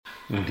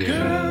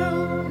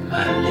Girl,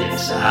 my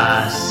lips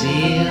are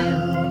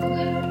sealed.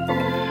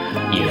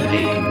 You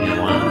make me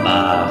want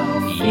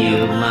barf.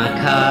 Yield my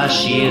car,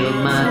 shield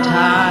my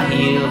tie,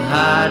 heel,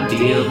 high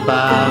deal,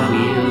 bar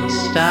wheel,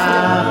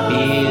 stop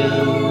you.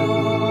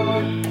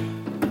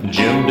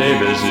 Jim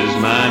Davis is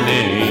my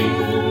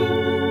name.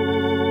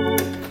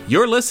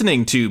 You're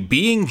listening to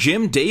Being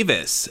Jim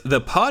Davis, the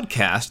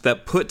podcast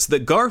that puts the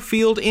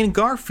Garfield in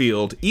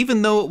Garfield,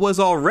 even though it was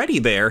already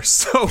there.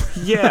 So,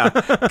 yeah,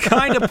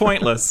 kind of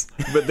pointless,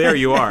 but there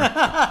you are.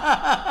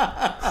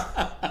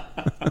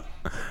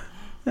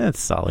 That's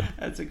solid.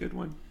 That's a good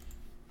one.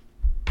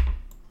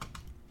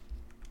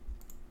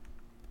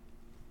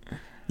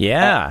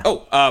 Yeah.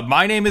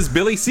 My name is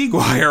Billy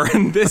Seguire,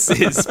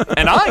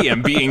 and I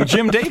am Being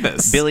Jim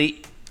Davis.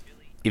 Billy,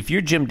 if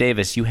you're Jim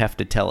Davis, you have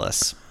to tell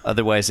us.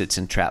 Otherwise, it's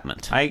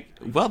entrapment.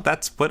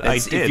 That's what I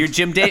did. If you're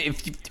Jim,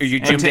 are you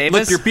Jim Davis?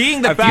 Look, you're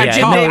being the bad bad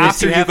Jim cop Davis,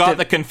 after you got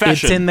the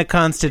confession. It's in the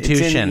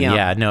Constitution.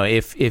 yeah. No,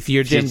 if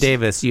you're Jim Just-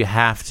 Davis, you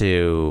have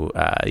to.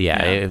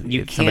 If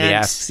You somebody can't-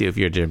 asks you if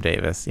you're Jim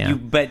Davis, yeah.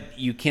 But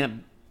you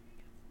can't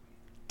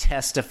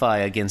testify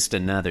against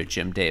another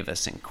Jim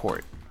Davis in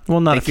court. Well,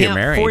 not They if you're can't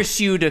married. force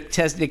you to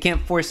test. They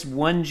can't force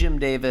one Jim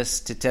Davis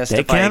to testify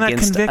They cannot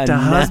against convict a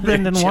another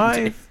husband and Jim wife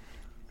Davis.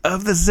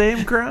 of the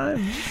same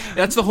crime.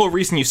 That's the whole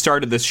reason you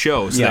started this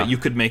show, so that you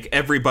could make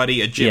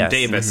everybody a Jim Yes,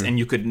 Davis, and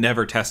you could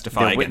never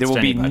testify against There will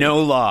be anybody.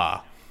 no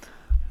law.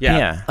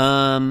 Yeah.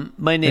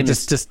 My name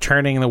is Just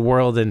turning the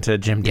world into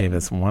Jim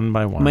Davis one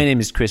by one. my name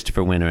is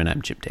Christopher Winter, and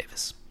I'm Jim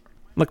Davis.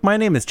 Look, my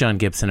name is John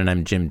Gibson, and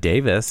I'm Jim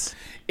Davis.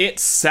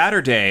 It's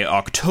Saturday,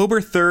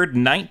 October 3rd,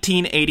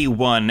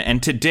 1981,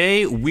 and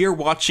today we're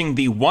watching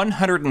the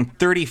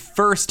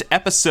 131st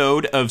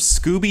episode of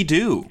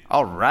Scooby-Doo.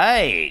 All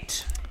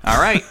right. All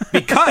right,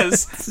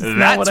 because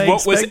that's what I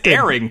what was expected.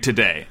 airing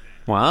today.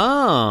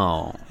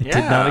 Wow. Did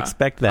not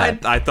expect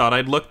that. I thought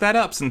I'd look that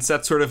up since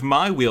that's sort of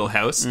my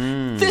wheelhouse.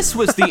 This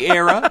was the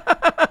era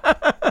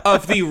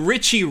of the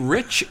Richie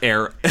Rich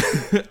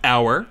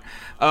hour.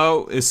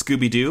 Oh,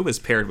 Scooby-Doo was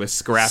paired with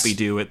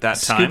Scrappy-Doo at that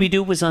time.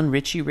 Scooby-Doo was on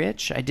Richie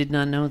Rich? I did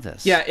not know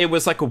this. Yeah, it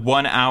was like a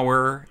 1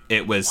 hour.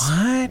 It was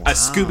a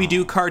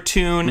Scooby-Doo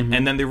cartoon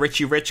and then the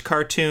Richie Rich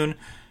cartoon.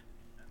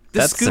 The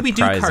That's Scooby-Doo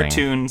surprising.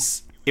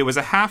 cartoons, it was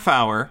a half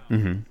hour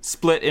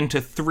split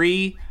into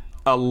 3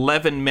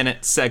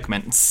 11-minute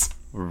segments.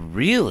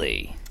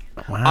 Really?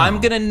 Wow. I'm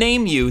going to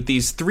name you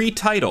these 3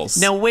 titles.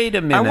 Now, wait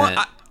a minute.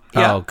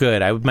 Yeah, Oh,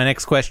 good. My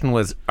next question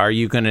was, are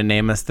you going to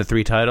name us the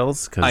 3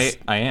 titles? 'Cause-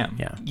 I am.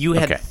 Yeah. You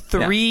had Okay.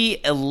 3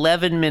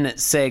 11-minute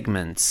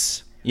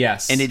segments,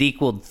 Yes. and it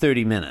equaled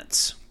 30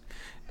 minutes.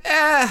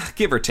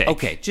 Give or take.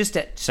 Okay,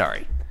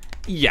 sorry.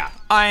 Yeah,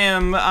 I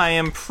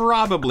am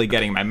probably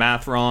getting my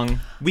math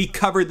wrong. We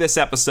covered this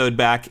episode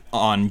back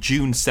on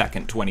June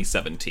 2nd,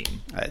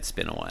 2017. It's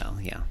been a while,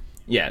 yeah.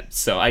 Yeah,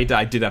 so I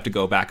did have to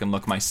go back and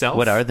look myself.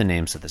 What are the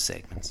names of the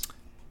segments?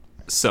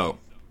 So,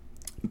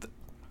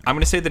 I'm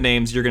going to say the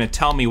names. You're going to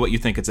tell me what you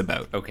think it's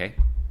about. Okay.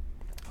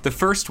 The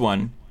first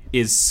one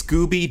is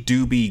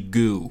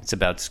Scooby-Dooby-Goo, It's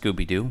about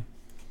Scooby-Doo.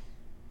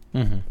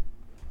 in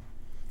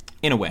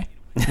a way.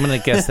 I'm going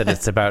to guess that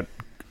it's about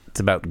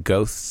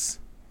ghosts.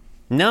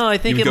 No, I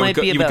think it might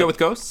be You about... would go with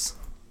ghosts?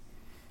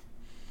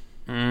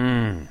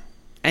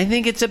 I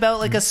think it's about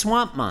like a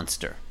swamp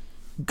monster.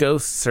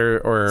 Ghosts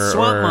or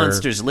Swamp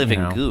monsters live you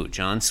in know, goo,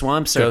 John.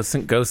 Swamps are...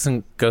 Ghosts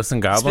and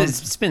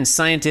goblins. It's been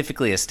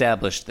scientifically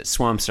established that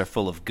swamps are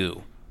full of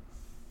goo.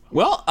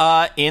 Well,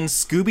 in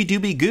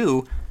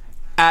Scooby-Dooby-Goo,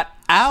 at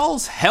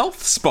Al's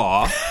Health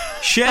Spa,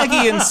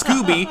 Shaggy and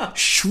Scooby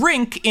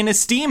shrink in a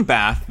steam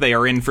bath they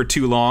are in for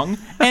too long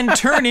and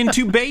turn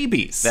into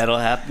babies. That'll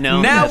happen.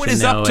 No. Now it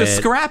is up to it.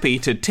 Scrappy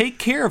to take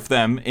care of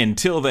them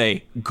until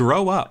they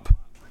grow up.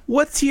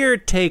 What's your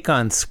take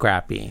on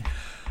Scrappy?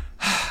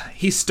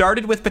 He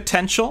started with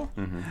potential,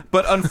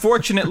 but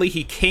unfortunately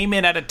he came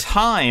in at a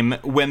time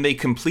when they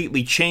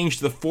completely changed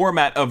the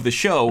format of the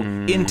show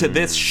into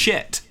this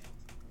shit.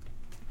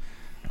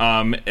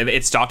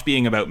 It stopped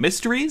being about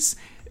mysteries.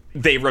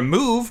 They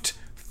removed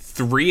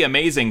 3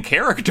 amazing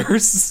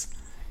characters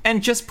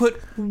and just put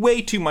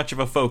way too much of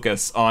a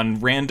focus on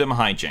random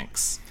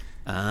hijinks.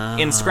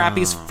 In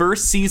Scrappy's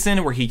first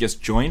season, where he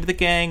just joined the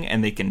gang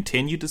and they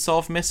continued to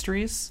solve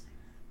mysteries,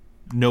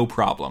 no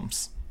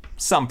problems.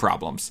 Some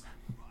problems.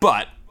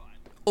 But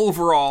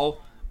overall,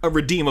 a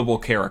redeemable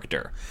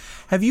character.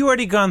 Have you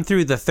already gone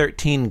through the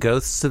 13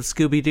 Ghosts of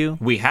Scooby-Doo?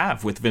 We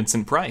have with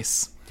Vincent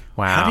Price.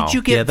 Wow. How did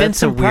you get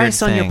that's a Vincent weird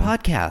Price on your thing.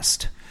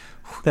 podcast?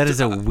 That is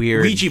a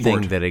weird Ouija thing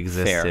board. that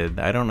existed.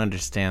 I don't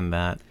understand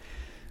that.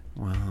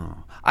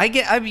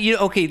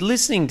 Okay,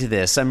 listening to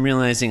this, I'm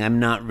realizing I'm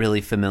not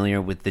really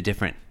familiar with the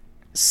different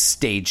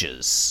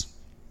stages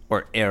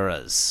or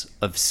eras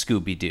of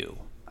Scooby-Doo.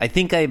 I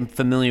think I'm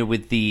familiar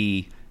with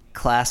the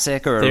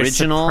classic or There's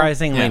original,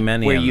 surprisingly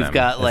many where of you've them,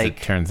 got as like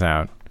it turns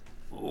out.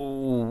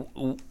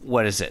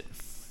 what is it?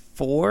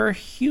 4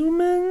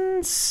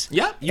 humans.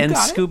 Yep, you and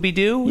got it.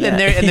 Scooby-Doo, Yeah.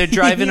 and they're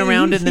driving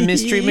around in the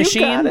mystery You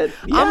machine. got it.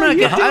 I'm Yeah, not.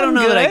 you're I don't doing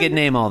know that I good. could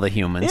name all the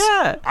humans.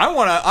 Yeah.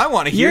 I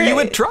wanna hear You're- you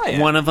and try it.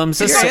 One of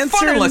them's a It's not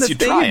fun unless you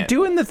try You're it.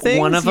 doing the thing.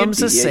 One of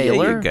them's a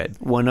sailor. You're good.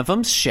 One of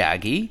them's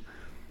Shaggy.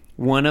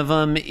 One of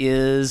them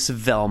is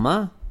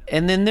Velma,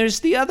 and then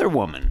there's the other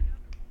woman,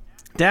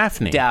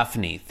 Daphne.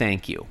 Daphne.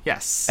 Thank you.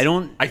 Yes.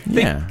 I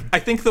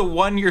think the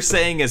one you're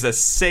saying is a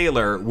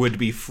sailor would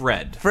be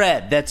Fred.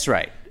 Fred. That's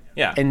right.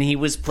 Yeah. And he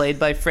was played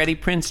by Freddie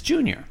Prinze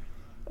Jr.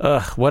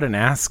 Ugh, what an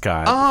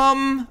ascot.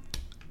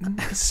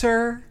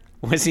 Sir,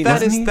 Was he?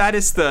 that not?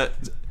 is the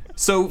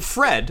so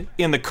Fred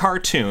in the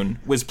cartoon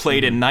was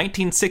played in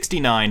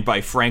 1969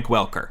 by Frank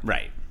Welker.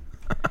 Right.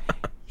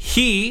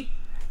 He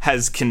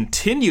has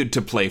continued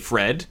to play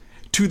Fred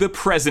to the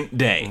present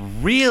day.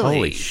 Really?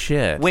 Holy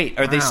shit. Wait,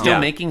 are they Wow. still Yeah.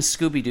 making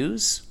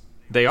Scooby-Doos?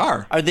 They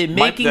are. Are they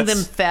making them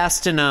that's-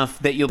 fast enough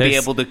that you'll be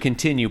There's- able to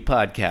continue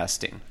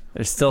podcasting?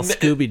 They're still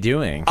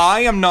Scooby-Dooing.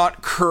 I am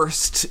not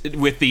cursed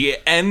with the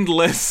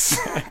endless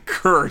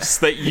curse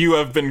that you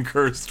have been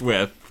cursed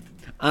with.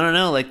 I don't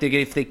know. Like,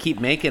 if they keep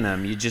making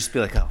them, you'd just be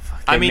like, oh,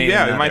 fuck. I they mean, made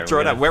yeah, we another. might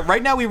throw it We're out. gonna-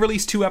 Right now, we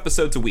release 2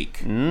 episodes a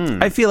week.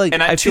 I feel like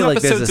And at I 2 feel like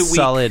there's episodes a a week,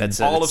 solid,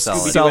 That's all of solid.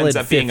 Scooby-Doo solid ends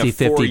up being a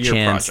 50-50 4-year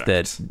chance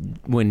project.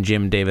 that when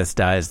Jim Davis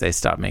dies, they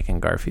stop making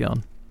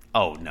Garfield.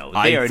 Oh no,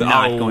 they are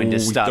not going to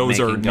stop. those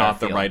are making not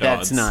the Garfield. right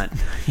That's odds. not.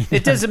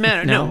 It doesn't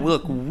matter. No, No?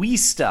 look, we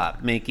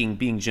stopped making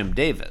Being Jim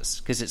Davis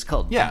because it's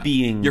called Yeah,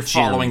 Being. you're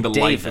Jim following the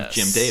life of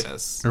Davis. Jim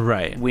Davis.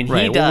 Right. When he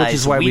right. Which dies,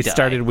 is why we we die.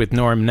 started with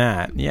Norm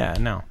Nat. Yeah,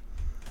 no.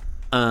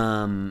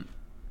 I'm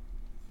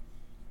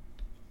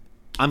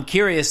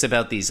curious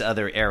about these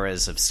other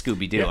eras of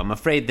Scooby-Doo. Yeah. I'm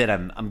afraid that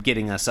I'm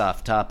getting us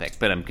off topic,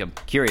 but I'm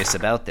curious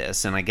about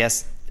this, and I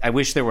guess I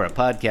wish there were a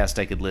podcast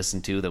I could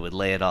listen to that would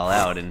lay it all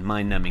out in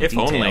mind-numbing If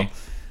detail. only.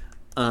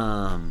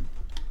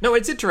 No,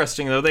 it's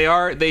interesting though.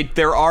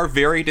 There are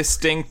very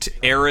distinct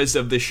eras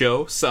of the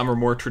show. Some are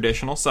more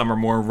traditional, some are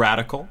more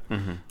radical.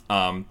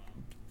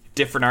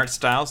 Different art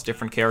styles,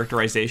 different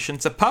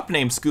characterizations. A pup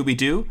named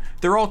Scooby-Doo.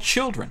 They're all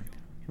children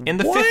in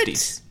the What?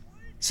 50s.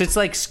 So it's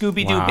like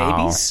Scooby-Doo Wow.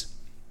 babies?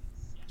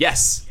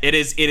 Yes, it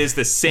is. It is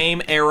the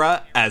same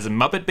era as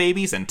Muppet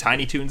Babies and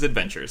Tiny Toons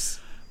Adventures.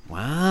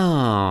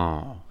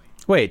 Wow.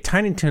 Wait,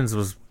 Tiny Toons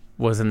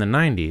was in the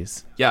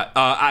 90s. Yeah,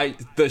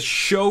 the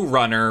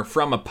showrunner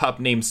from A Pup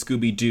Named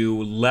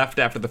Scooby-Doo left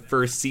after the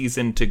first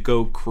season to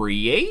go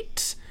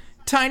create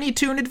Tiny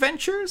Toon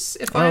Adventures,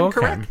 if I'm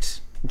okay.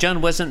 correct.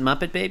 John, wasn't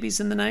Muppet Babies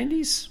in the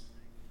 90s?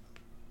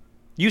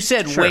 You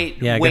said, Sure.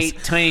 wait, Yeah, I wait,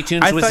 guess- Tiny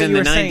Toons I was thought in you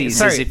the were saying- 90s,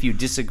 sorry. as if you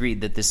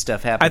disagreed that this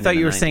stuff happened I thought in the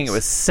you were 90s. saying it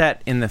was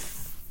set in the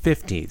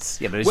 50s.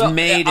 Yeah, but it was Well,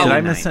 made did in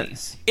I the miss it?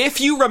 90s.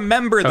 If you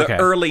remember the Okay.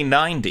 early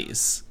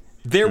 90s,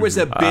 there was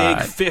a big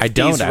 50s I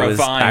don't.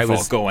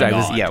 revival going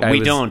on. Yeah, I we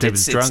was- don't. I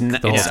It's, was drunk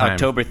it's, the whole it's time.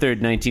 October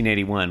 3rd,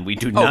 1981. We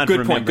do not good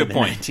point, remember good the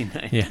point.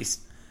 1990s.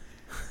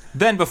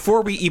 Then,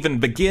 before we even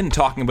begin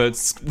talking about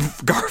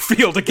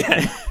Garfield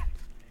again,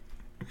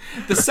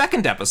 the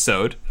second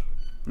episode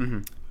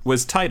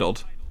was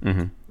titled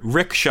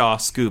Rickshaw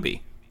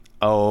Scooby.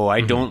 Oh, I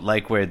don't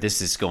like where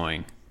this is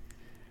going.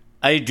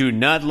 I do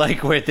not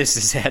like where this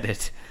is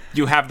headed.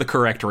 You have the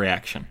correct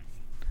reaction.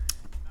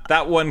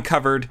 That one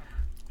covered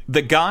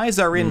the guys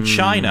are in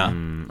China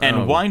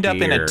and wind up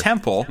in a dear.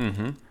 temple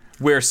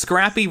where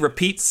Scrappy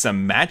repeats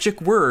some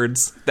magic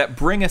words that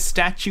bring a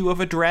statue of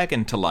a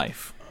dragon to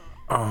life.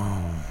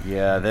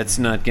 Yeah, that's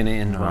not going to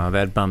end well. Oh,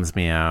 that bums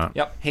me out.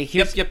 Yep. Hey,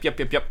 here's- yep.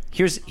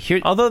 Here.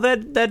 Although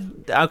that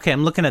okay,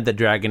 I'm looking at the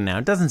dragon now.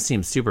 It doesn't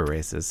seem super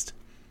racist.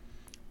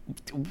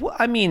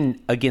 I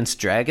mean, against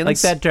dragons? Like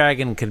that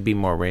dragon could be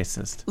more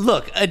racist.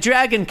 Look, a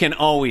dragon can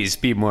always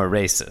be more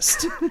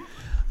racist.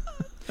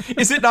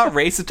 Is it not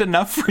racist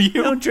enough for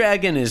you? No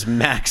dragon is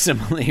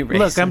maximally racist.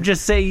 Look, I'm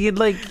just saying,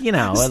 like, you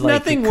know, There's like,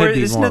 nothing it could worse. be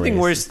There's more nothing racist,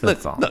 worse.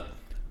 that's Look, all. look.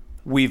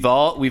 We've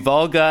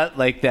all got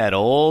like that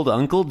old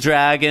Uncle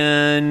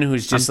Dragon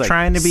who's just I'm like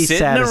trying to be sitting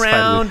satisfied with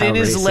around how in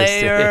his racist it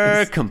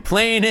lair is.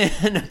 complaining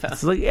about.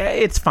 It's like, yeah,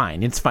 it's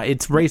fine. It's fine.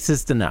 It's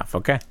racist enough.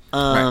 Okay.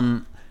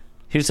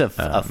 Here's a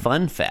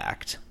fun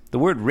fact. The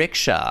word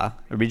rickshaw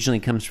originally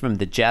comes from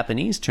the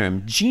Japanese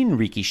term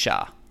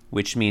jinrikisha,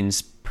 which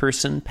means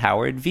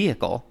person-powered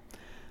vehicle.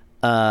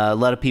 A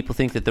lot of people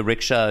think that the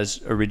rickshaw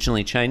is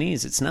originally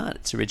Chinese. It's not.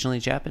 It's originally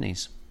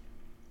Japanese.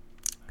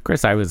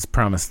 Chris, I was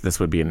promised this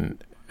would be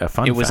a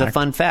fun. It was a fact.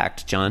 fun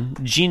fact, John.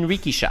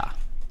 Jinrikisha.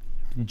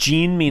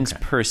 Jin means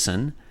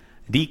person.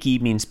 Riki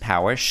means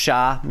power.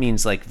 Sha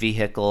means like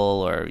vehicle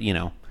or, you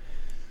know.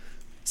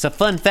 It's a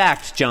fun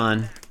fact,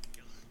 John.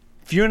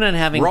 If you're not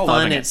having We're all fun,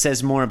 loving it it.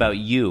 says more about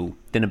you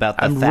than about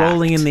the I'm fact.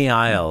 rolling in the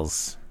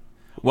aisles.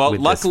 Well,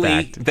 with this luckily,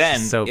 fact. then,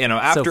 So- you know,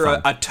 so after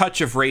fun. a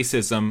touch of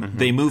racism,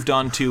 they moved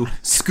on to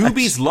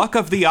Scooby's Luck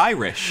of the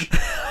Irish.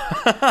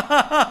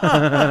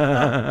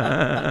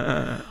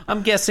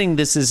 I'm guessing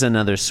this is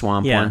another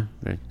swamp Yeah.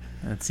 one.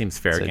 That seems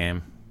fair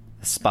game.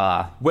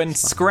 Spa. When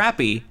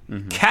Scrappy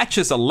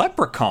catches a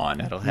leprechaun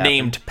happen.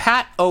 named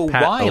Pat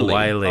O'Reilly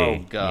O'Reilly.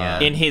 Oh,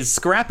 God. in his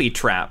Scrappy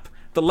trap,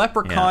 the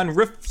leprechaun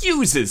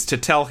refuses to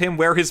tell him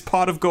where his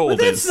pot of gold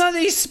That's is. not.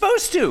 He's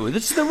supposed to.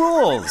 That's the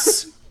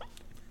rules.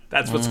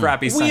 That's what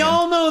Scrappy's saying. We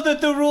all know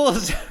that the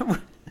rules.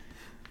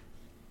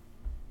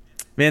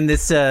 Man,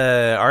 this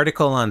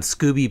article on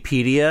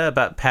Scoobypedia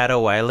about Pat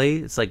O'Reilly,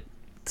 it's like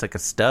a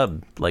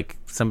stub. Like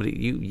somebody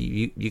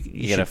you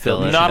gotta should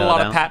fill it. Not a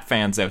lot out. of Pat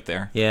fans out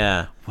there.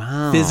 Yeah.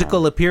 Wow.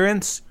 Physical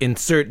appearance,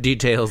 insert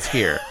details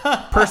here.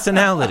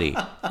 Personality,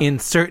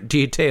 insert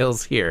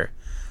details here.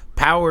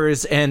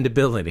 Powers and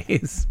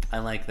abilities, I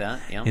like that.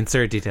 Yeah.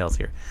 insert details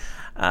here.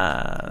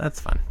 That's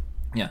fun.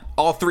 Yeah.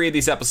 All 3 of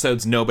these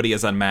episodes, nobody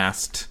is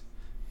unmasked.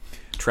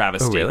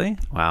 Travesty. Oh, really?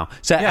 Wow.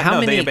 So Yeah, how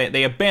no, many?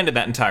 they abandoned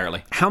that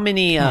entirely. How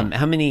many?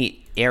 How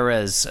many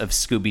eras of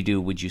Scooby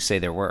Doo would you say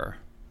there were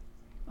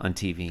on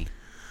TV?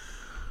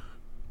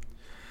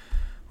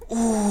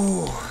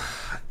 Ooh.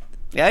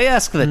 Yeah, I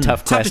ask the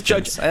tough Tough to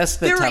questions. judge. I ask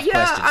the tough questions.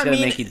 I Gotta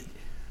mean, make you-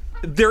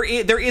 there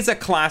is a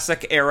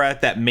classic era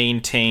that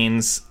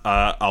maintains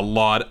a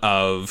lot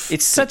of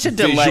It's such a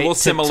visual delight to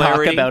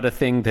similarity. talk about a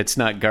thing that's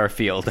not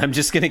Garfield. I'm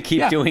just going to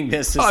keep doing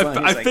this as long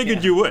as I figured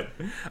can. you would.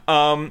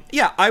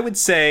 I would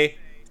say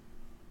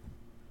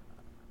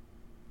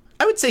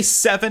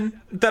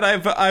 7 that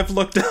I've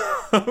looked up.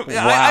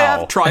 I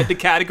have tried to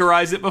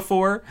categorize it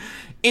before.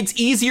 It's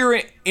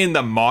easier in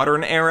the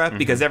modern era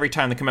because every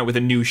time they come out with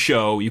a new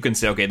show, you can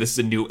say, okay, this is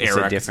a new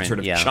era 'cause it different- sort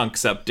of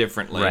chunks up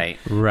differently. Right.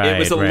 Right. It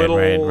was a right, little,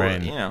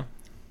 right. you know.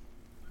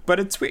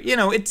 But it's weird, you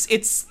know,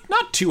 it's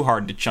not too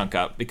hard to chunk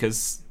up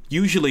because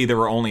usually there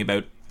were only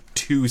about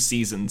 2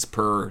 seasons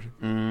per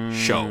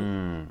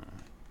show.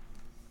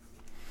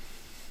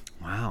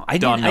 Wow. I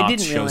Don Knotts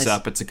didn't shows realize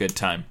up. It's a good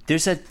time.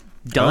 There's a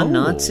Don Oh.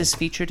 Knotts is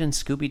featured in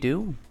Scooby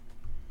Doo.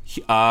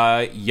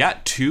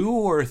 2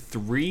 or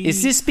 3.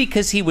 Is this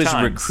because he was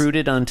times.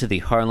 recruited onto the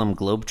Harlem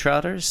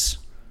Globetrotters?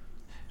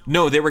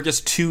 No, they were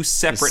just 2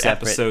 separate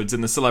episodes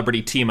in the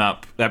celebrity team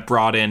up that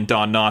brought in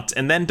Don Knotts,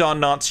 and then Don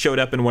Knotts showed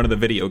up in one of the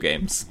video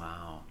games.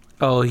 Wow.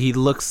 Oh,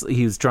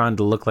 he's drawn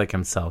to look like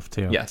himself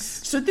too.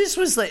 Yes. So this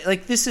was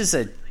like this is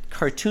a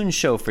cartoon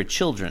show for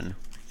children,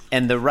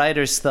 and the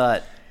writers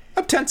thought,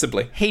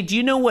 Ostensibly. hey, do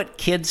you know what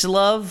kids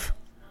love?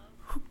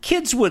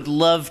 Kids would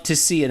love to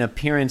see an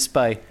appearance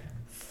by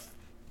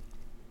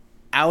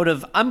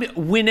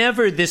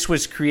whenever this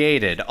was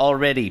created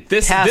already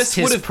past this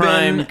his would have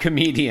prime been-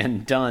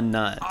 comedian Don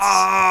Knotts.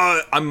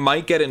 I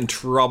might get in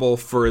trouble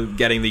for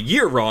getting the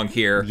year wrong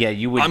here. Yeah,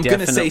 you would I'm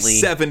gonna say definitely-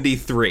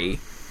 73.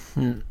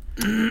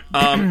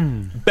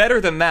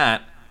 Better than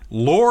that,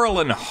 Laurel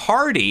and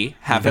Hardy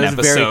have an That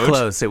was episode. very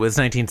close. It was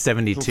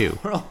 1972.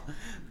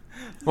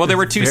 Well, there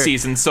were 2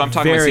 seasons, so I'm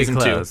talking about Very season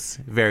 2. close.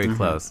 Very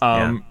close.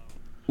 Yeah.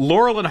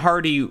 Laurel and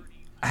Hardy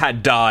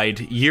had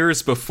died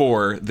years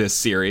before this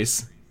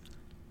series,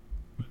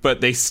 but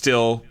they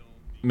still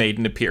made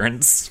an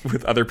appearance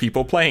with other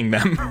people playing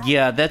them.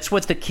 Yeah, that's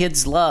what the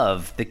kids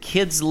love. The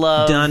kids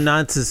love. Don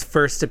Knotts'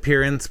 first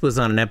appearance was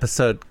on an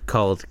episode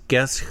called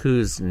 "Guess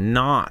Who's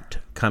Not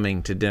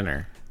Coming to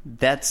Dinner."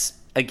 That's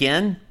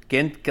again,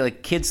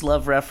 like kids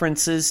love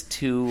references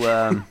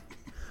to.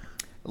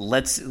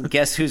 Let's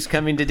guess who's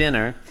coming to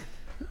dinner.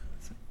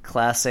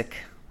 Classic.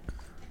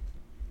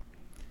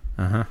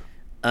 I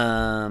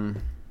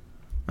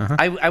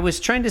was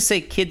trying to say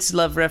kids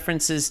love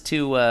references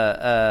to,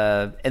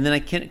 and then I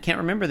can't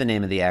remember the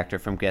name of the actor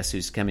from Guess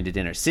Who's Coming to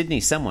Dinner. Sidney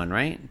someone,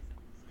 right?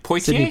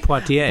 Poitier? Sidney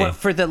Poitier. Well,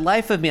 for the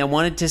life of me, I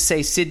wanted to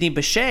say Sidney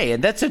Bechet,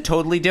 and that's a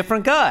totally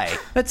different guy.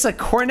 That's a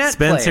cornet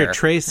Spencer player.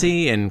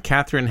 Tracy and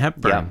Katharine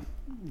Hepburn.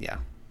 Yeah.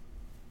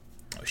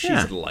 Oh, she's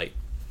Yeah. a delight.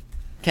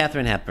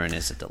 Katharine Hepburn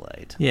is a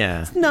delight.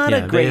 Yeah. Not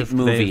Yeah, a great they've-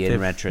 movie in they've-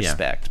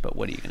 retrospect, but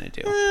what are you going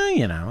to do?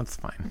 You know, it's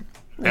fine.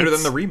 Better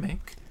than the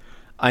remake.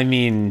 I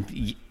mean, I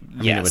yes.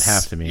 mean, it would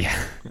have to be.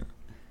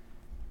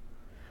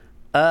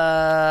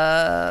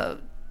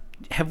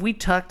 Have we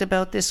talked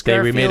about this They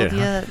Garfield remade it, huh?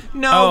 yet?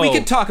 No, we Oh.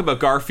 can talk about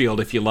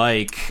Garfield if you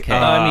like.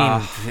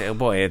 I mean,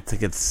 boy,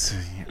 it's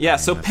Yeah,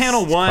 so it's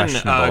panel 1,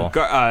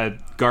 questionable.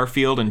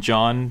 Garfield and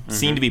John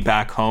seem to be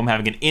back home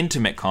having an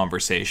intimate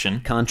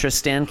conversation. Contra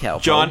Stan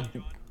Cowpoe.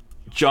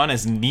 John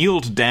has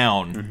kneeled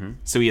down,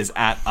 so he is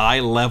at eye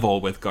level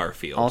with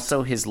Garfield.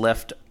 Also, his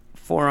left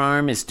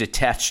forearm is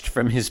detached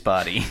from his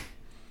body.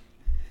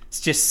 It's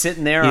just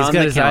sitting there He's on got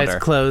the his counter. eyes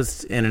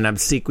closed in an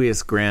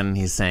obsequious grin.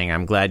 He's saying,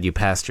 "I'm glad you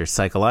passed your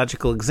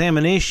psychological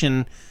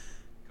examination,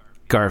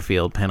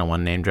 Garfield." Panel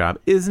 1 name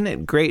drop. Isn't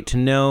it great to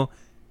know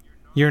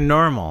you're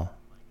normal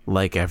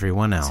like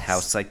everyone else? How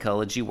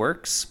psychology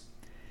works.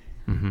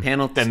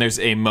 Panel. Then there's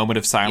a moment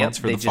of silence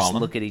for they the just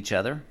fallen. look at each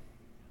other.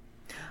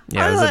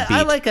 Yeah, it was a beat.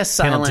 I like a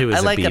silent. Panel 2 is I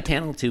like a beat.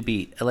 panel 2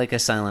 beat. I like a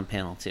silent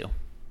panel 2.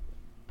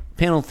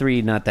 Panel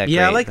 3, not that great.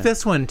 Yeah, I like but-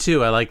 this one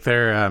too. I like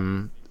their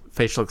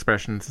facial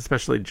expressions,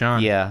 especially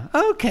John. Yeah.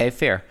 Okay,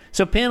 fair.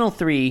 So panel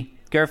 3,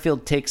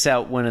 Garfield takes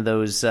out one of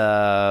those.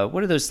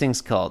 What are those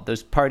things called?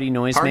 Those party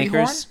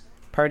noisemakers.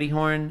 Party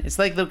horn. It's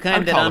like the kind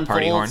I'd that call it a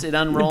party unfolds. horn. It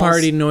The unrolls.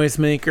 party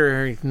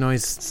noisemaker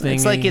noise thing.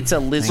 It's like it's a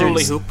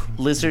lizard's, Hoop.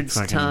 lizard's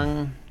Fucking-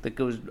 tongue that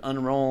goes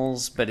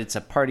unrolls, but it's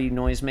a party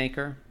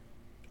noisemaker.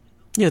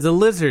 Yeah, the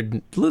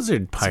lizard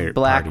pirate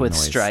Black party with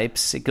noise.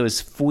 stripes. It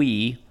goes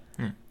fwee,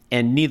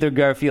 and neither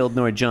Garfield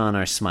nor John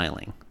are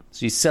smiling.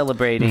 So he's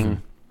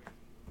celebrating,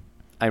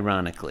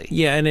 ironically.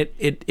 Yeah, and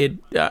it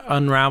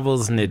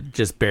unravels and it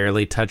just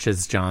barely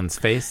touches John's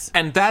face.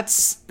 And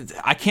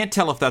I can't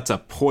tell if that's a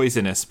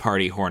poisonous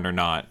party horn or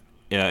not.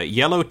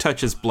 Yellow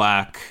touches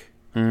black.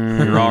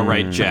 You're all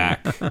right,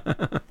 Jack.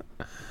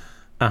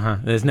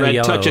 There's no Red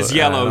yellow. touches at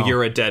yellow. all.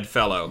 You're a dead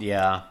fellow.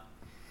 Yeah.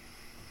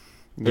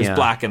 There's Yeah.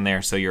 black in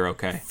there, so you're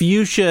okay.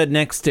 Fuchsia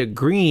next to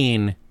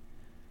green.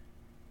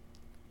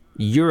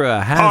 You're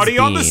a has-been. Party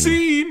on the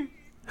scene.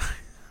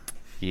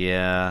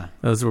 Yeah.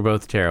 Those were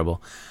both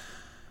terrible.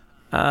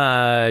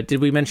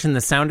 Did we mention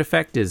the sound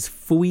effect is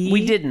fwee?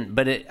 We didn't,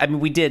 but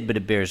we did, but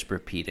it bears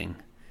repeating.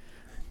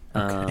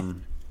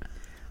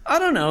 I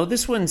don't know.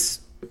 This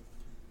one's.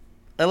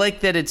 I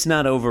like that it's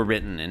not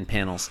overwritten in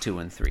panels 2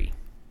 and 3.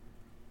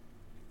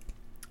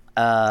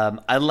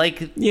 I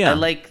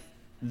like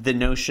the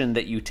notion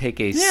that you take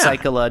a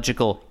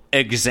psychological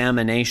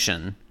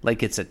examination,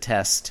 like it's a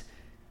test,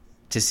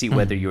 to see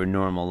whether you're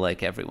normal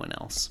like everyone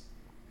else.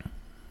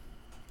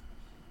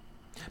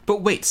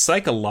 But wait,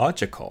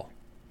 psychological.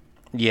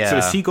 Yeah. So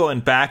is he going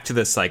back to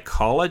the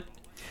psychology?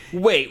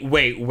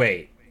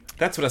 Wait.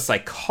 That's what a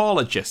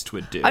psychologist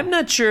would do. I'm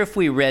not sure if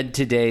we read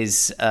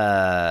today's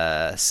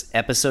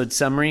episode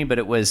summary, but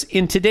it was,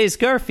 in today's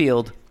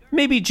Garfield,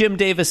 maybe Jim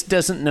Davis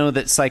doesn't know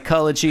that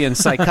psychology and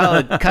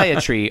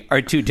psychiatry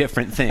are two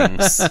different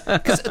things.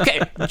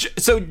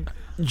 So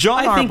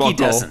John I think he Arbuckle,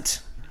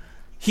 doesn't.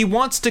 he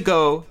wants to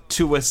go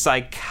to a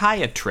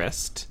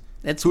psychiatrist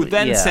That's who what-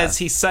 then yeah. says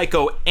he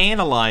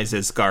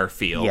psychoanalyzes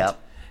Garfield. Yep.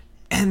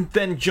 And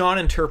then John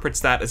interprets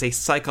that as a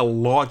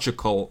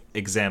psychological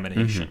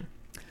examination.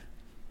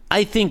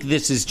 I think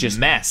this is just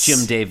Mess.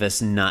 Jim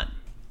Davis not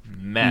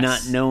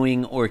Mess.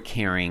 knowing or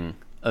caring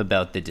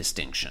about the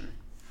distinction.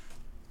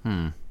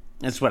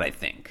 That's what I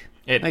think.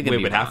 It I could would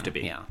be have wrong. to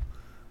be.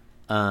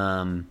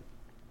 Yeah.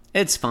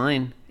 It's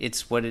fine.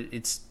 It's what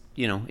it's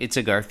it's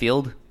a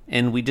Garfield,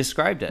 and we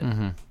described it.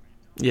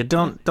 Yeah,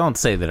 don't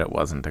say that it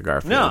wasn't a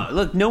Garfield. No,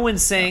 look, no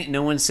one's saying it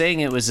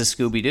was a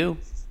Scooby Doo.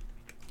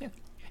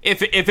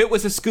 If it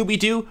was a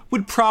Scooby-Doo,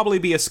 would probably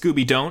be a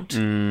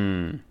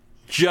Scooby-Don't.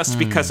 Just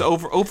because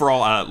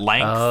overall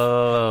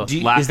length,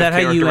 lack Is that of how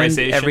you end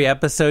characterization. every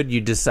episode? You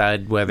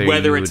decide whether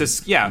whether you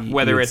it's would,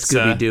 whether you would it's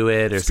Scooby-Doo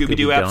it or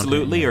Scooby-Doo Scooby-Don't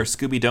absolutely it. or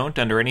Scooby-Don't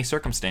under any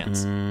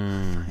circumstance.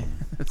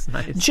 That's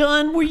nice.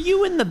 John, were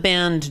you in the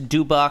band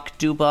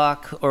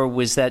Dubach, or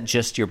was that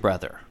just your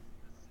brother?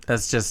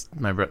 That's just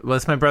my brother. Well,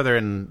 it's my brother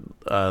and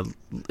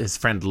his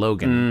friend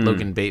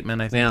Logan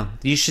Bateman, I think. Yeah,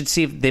 you should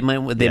see if they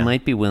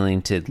might be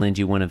willing to lend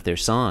you one of their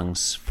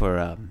songs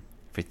for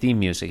theme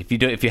music.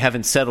 If you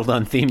haven't settled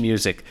on theme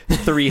music,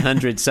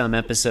 300 some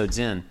episodes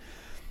in.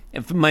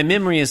 My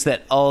memory is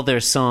that all their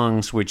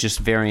songs were just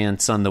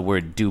variants on the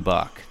word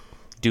Dubach.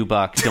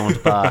 Dubach,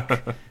 don't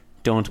bach,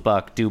 don't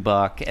bach,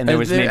 Dubach, and there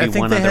was maybe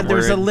one other There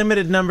was a word.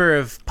 limited number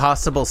of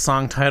possible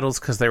song titles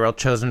because they were all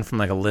chosen from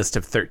like a list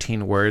of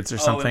 13 words or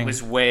something. Oh, it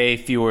was way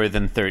fewer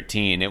than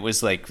 13. It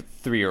was like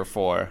 3 or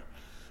 4.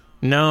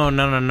 No.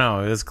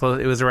 It was close.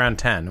 It was around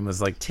 10. It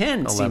was like 10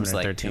 11 seems or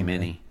like 13 too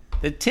many.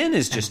 The 10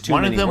 is just too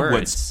One many of them words.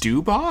 was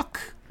Dubach.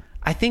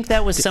 I think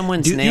that was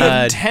someone's do- name. You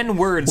have 10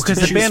 words because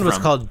to the choose band was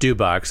from. called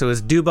Dubach. So it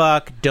was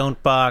Dubach,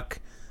 Don't Bach,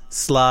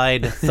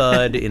 Slide,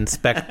 Thud,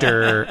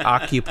 Inspector,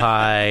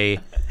 Occupy.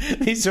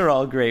 These are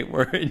all great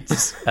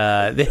words.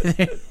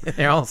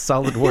 They're all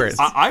solid words.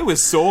 I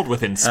was sold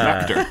with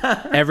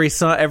Inspector. Every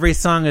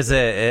song is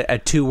a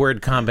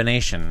 2-word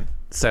combination.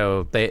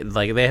 So they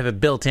have a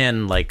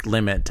built-in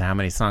limit to how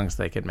many songs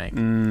they could make,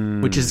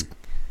 which is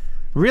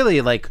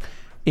really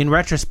in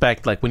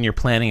retrospect, when you're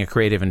planning a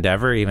creative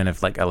endeavor, even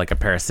if like a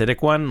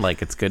parasitic one,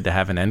 it's good to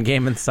have an end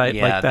game in sight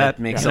Yeah, like that.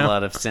 makes a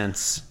lot of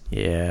sense.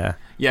 Yeah.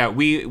 Yeah,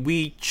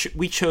 we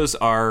chose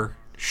our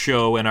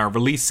show and our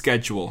release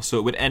schedule, so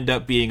it would end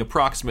up being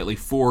approximately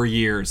 4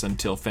 years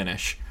until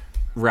finish,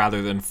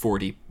 rather than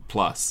 40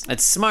 plus.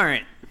 That's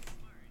smart.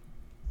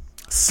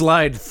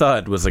 Slide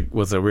Thud was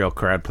a real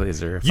crowd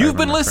pleaser. if I You've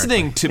been remember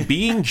listening to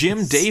Being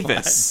Jim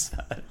Davis,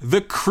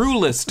 the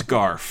cruelest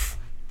Garf.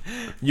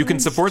 You can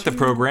support the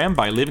program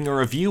by leaving a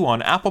review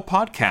on Apple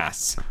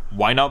Podcasts.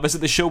 Why not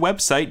visit the show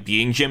website,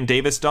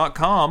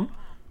 beingjimdavis.com?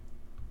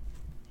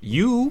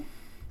 You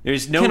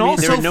There's no Can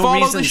also there are no follow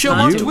reasons the show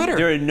not on to. Twitter.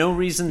 There are no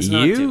reasons not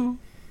correctly. to.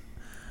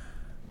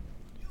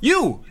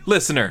 You,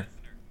 listener.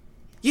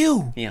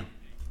 You. Yeah.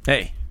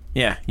 Hey,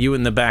 yeah, you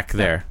in the back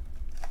there.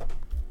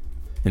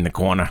 In the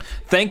corner.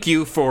 Thank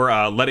you for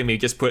letting me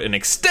just put an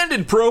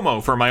extended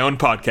promo for my own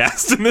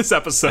podcast in this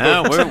episode.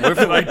 No, we're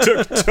that I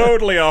took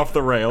totally off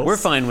the rails. We're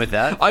fine with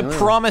that. I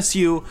promise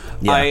you,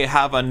 Yeah. I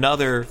have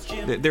another.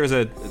 There's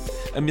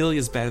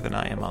Amelia's better than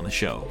I am on the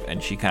show,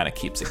 and she kind of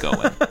keeps it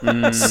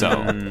going.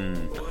 So,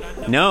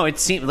 No, it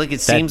seems like a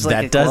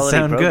does quality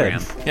sound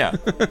good. program. yeah.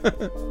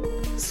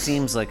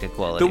 Seems like a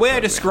quality. The way I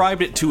program.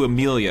 described it to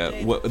Amelia,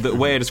 the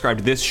way I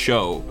described this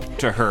show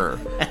to her,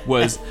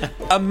 was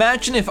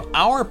imagine if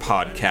our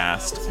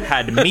podcast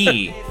had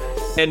me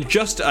and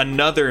just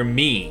another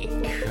me.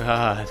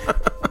 God.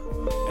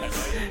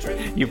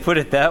 You put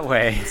it that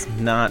way.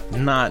 Not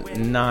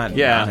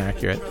Yeah.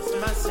 accurate.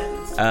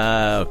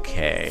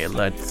 Okay,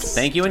 let's.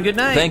 Thank you and good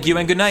night. Thank you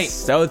and good night.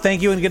 So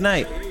thank you and good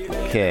night.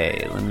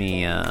 Okay, let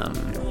me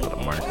Put a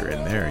marker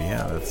in there.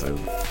 Yeah, that's a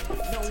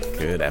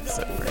good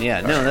episode. Right?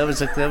 Yeah, no, that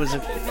was an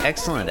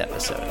excellent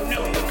episode.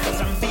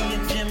 Because I'm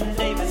being Jim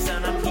Davis,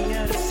 and I'm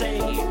here to say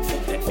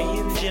that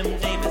being Jim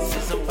Davis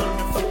is a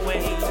wonderful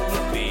way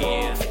to be.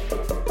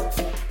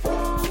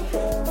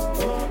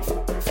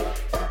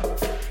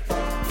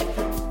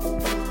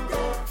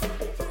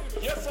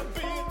 Yes, I'm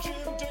being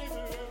Jim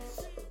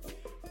Davis.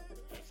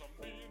 Yes, I'm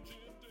being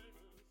Jim Davis.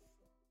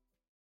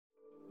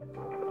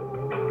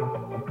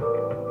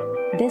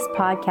 This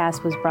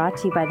podcast was brought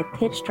to you by the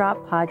Pitch Drop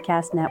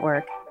Podcast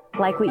Network.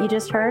 Like what you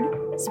just heard?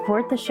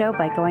 Support the show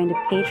by going to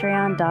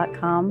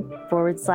patreon.com/